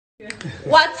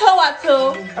Wato.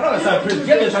 I don't understand, Prince.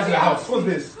 Get the child to the house. What's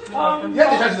this? Get the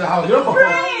child to the house. You don't come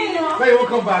back. Now you won't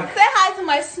come back. Say hi to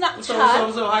my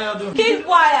Snapchat. So, how y'all doing? Keep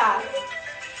quiet.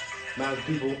 Now,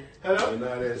 people. Hello?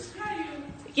 Now it is.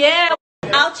 Yeah,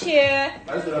 out here.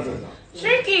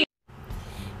 Tricky.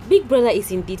 Big Brother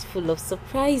is indeed full of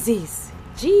surprises.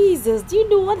 Jesus, do you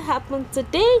know what happened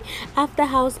today? After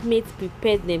housemates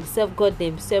prepared themselves, got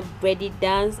themselves ready,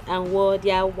 danced and wore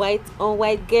their white on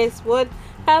white, guess what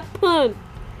happened?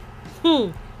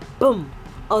 Boom.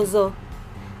 Ozo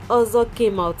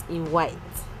came out in white.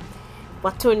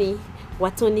 Watoni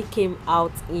came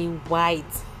out in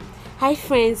white. Hi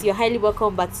friends, you're highly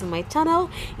welcome back to my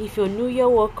channel. If you're new, you're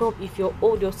welcome. If you're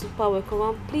old, you're super welcome.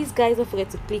 And please guys, don't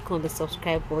forget to click on the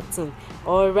subscribe button.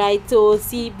 Alright, so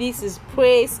see, this is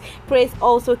Praise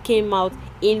also came out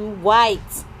in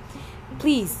white.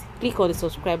 Please click on the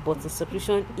subscribe button.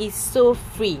 Subscription is so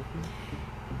free.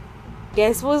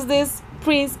 Guess what's this?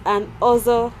 Prince and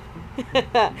Ozo.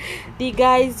 The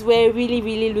guys were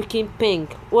really looking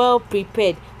pink, well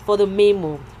prepared for the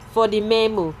memo, for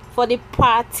the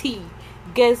party.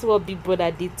 Guess what Big Brother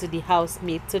did to the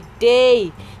housemate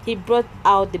today? He brought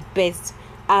out the best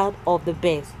out of the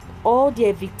best. All the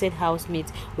evicted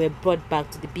housemates were brought back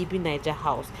to the BBnaija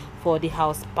house for the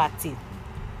house party.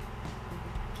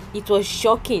 It was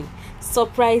shocking,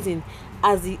 surprising,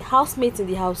 as the housemates in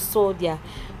the house saw their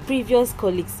previous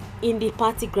colleagues in the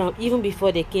party ground even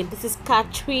before they came. This is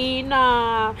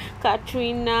Katrina,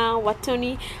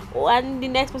 Watoni, and the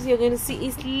next person you're going to see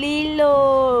is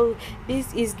Lilo.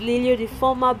 This is Lilo, the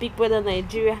former Big Brother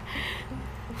Nigeria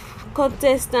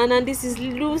contestant, and this is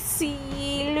Lucy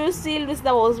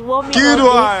that was warming up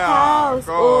the house.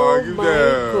 Oh my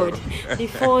god, the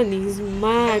phone is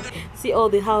mad. See all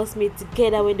the housemates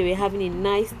together when they were having a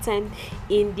nice time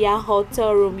in their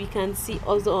hotel room. You can see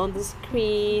also on the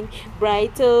screen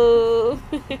Brighto,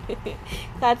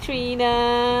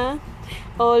 Katrina,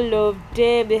 all of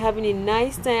them, they're having a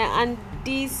nice time. And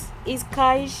this is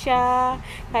Kaisha,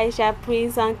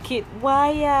 Prince and Kid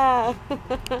Wire.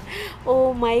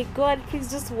 Oh my god, please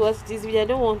just watch this video. I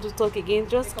don't want to talk again,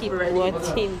 just keep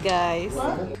watching guys.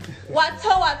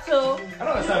 Wato. I don't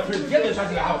understand, Prince. Get the child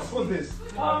to the house. What's this?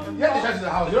 Get the child to the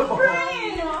house. You don't come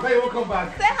back. Now you won't come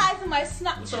back. Say hi to my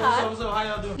Snapchat. So, how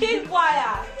y'all doing? Keep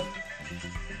quiet.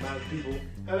 Now, people.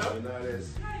 Hello? Now it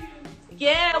is.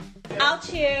 Yeah, out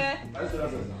here.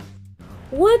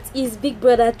 What is Big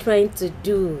Brother trying to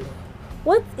do?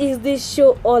 What is this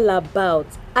show all about?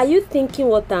 Are you thinking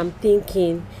what I'm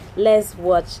thinking? Let's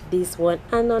watch this one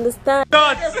and understand.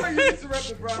 Also.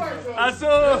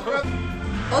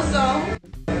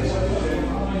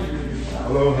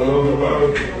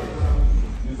 Hello.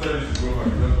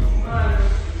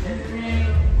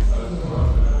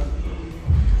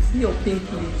 Your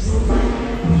pink lips.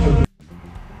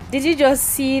 Did you just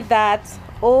see that?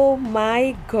 Oh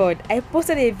my god, I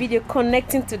posted a video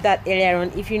connecting to that earlier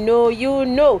on. If you know, you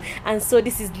know. And so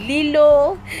this is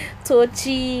Lilo,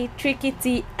 Tochi,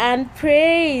 Tricky, and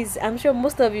Praise. I'm sure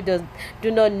most of you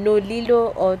do not know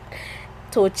Lilo or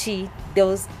Tochi.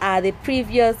 Those are the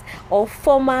previous or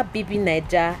former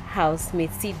BBnaija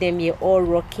housemates. See them here all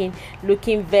rocking,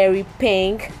 looking very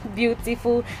pink,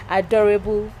 beautiful,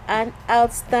 adorable, and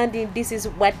outstanding. This is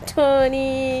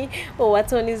Watoni. Oh,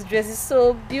 Watoni's dress is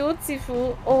so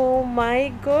beautiful. Oh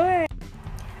my god.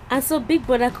 And so Big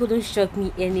Brother couldn't shock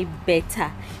me any better,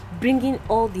 bringing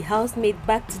all the housemates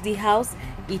back to the house.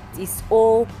 It is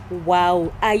all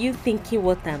wow. Are you thinking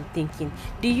what I'm thinking?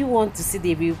 Do you want to see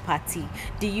the real party?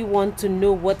 Do you want to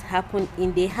know what happened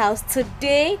in the house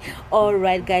today? All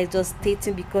right guys, just stay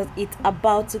tuned because it's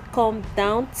about to come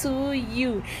down to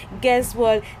you. Guess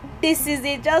what? This is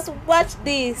it. Just watch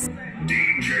this.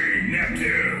 DJ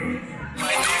Neptune.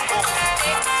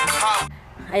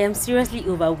 I am seriously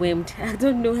overwhelmed. I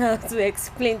don't know how to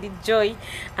explain the joy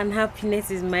and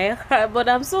happiness in my heart, but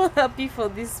I'm so happy for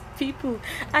these people.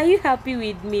 Are you happy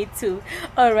with me too?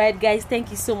 Alright guys,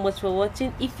 thank you so much for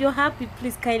watching. If you're happy,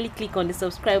 please kindly click on the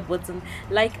subscribe button,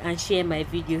 like and share my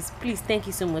videos. Please, thank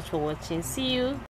you so much for watching. See you.